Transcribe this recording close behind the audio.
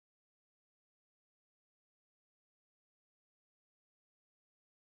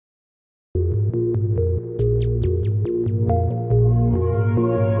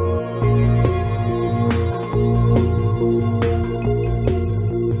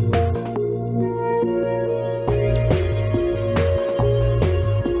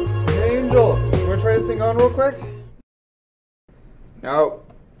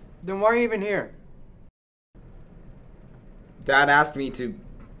why are you even here? Dad asked me to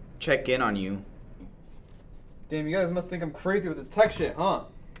check in on you. Damn, you guys must think I'm crazy with this tech shit, huh?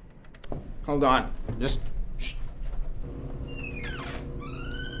 Hold on. Just... Shh.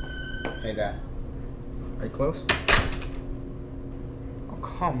 Hey, Dad. Are you close? Oh,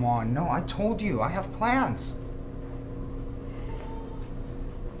 come on. No, I told you. I have plans.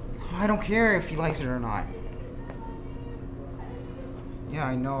 I don't care if he likes it or not. Yeah,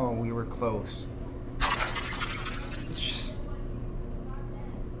 I know we were close. It's just...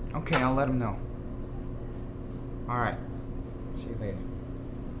 Okay, I'll let him know. Alright. See you later.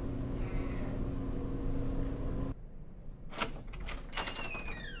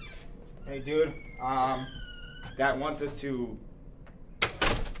 Hey, dude. Dad wants us to...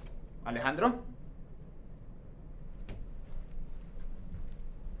 Alejandro?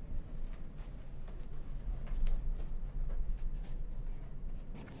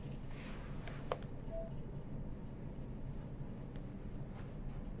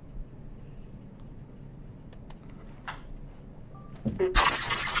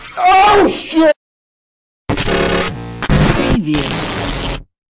 Oh, shit! Previous.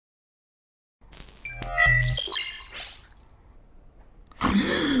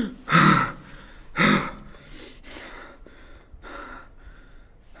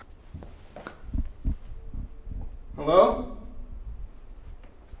 Hello?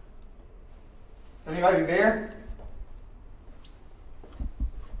 Is anybody there?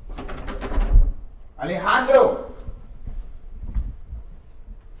 Alejandro!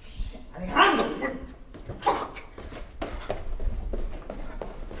 Alejandro! Fuck!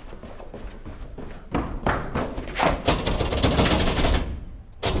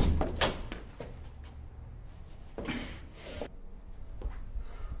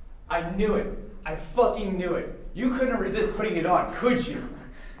 I knew it. I fucking knew it. You couldn't resist putting it on, could you?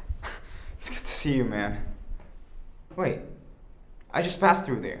 It's good to see you, man. Wait, I just passed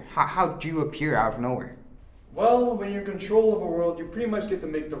through there. How'd you appear out of nowhere? Well, when you're in control of a world, you pretty much get to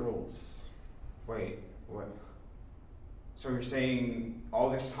make the rules. Wait, what? So you're saying all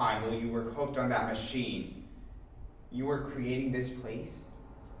this time while you were hooked on that machine, you were creating this place?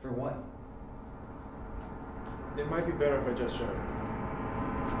 For what? It might be better if I just show you.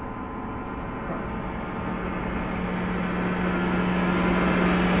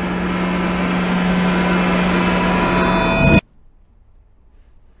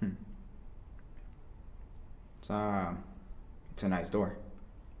 It's a nice door.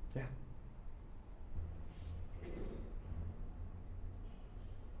 Yeah.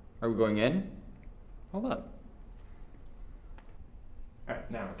 Are we going in? Hold up. Alright,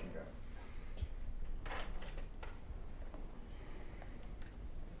 now we can go.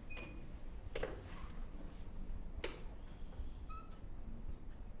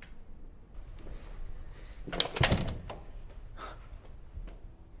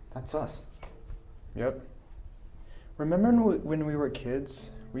 That's us. Yep. Remember when we were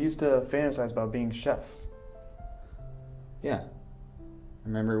kids? We used to fantasize about being chefs. Yeah.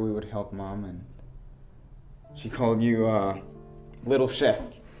 Remember we would help Mom and she called you, Little Chef.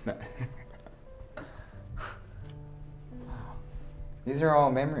 These are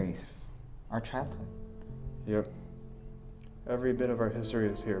all memories of our childhood. Yep. Every bit of our history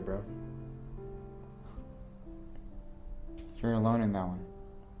is here, bro. You're alone in that one.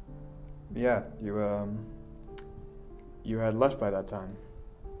 Yeah, you had left by that time.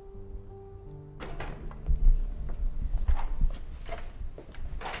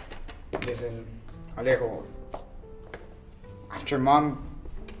 Listen, Alejo, after Mom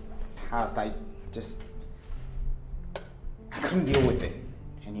passed, I couldn't deal with it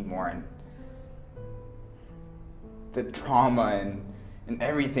anymore, and the trauma and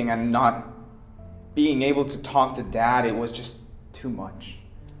everything, and not being able to talk to Dad, it was just too much.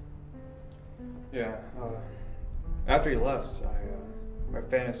 Yeah, after you left, my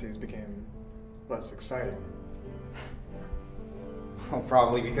fantasies became less exciting. Oh,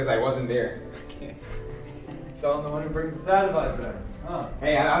 probably because I wasn't there. Okay. So I'm the one who brings the sad vibe back. Huh?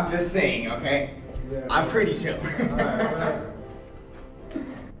 Hey, I'm just saying, okay? Yeah, I'm pretty chill. Alright, whatever.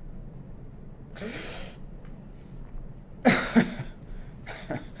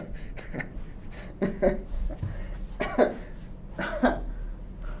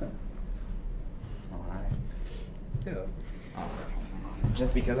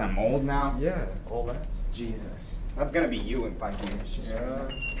 Just because I'm old now? Yeah, old ass. Jesus. That's gonna be you in 5 years. Just Yeah.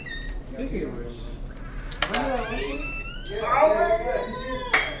 Speaking of which,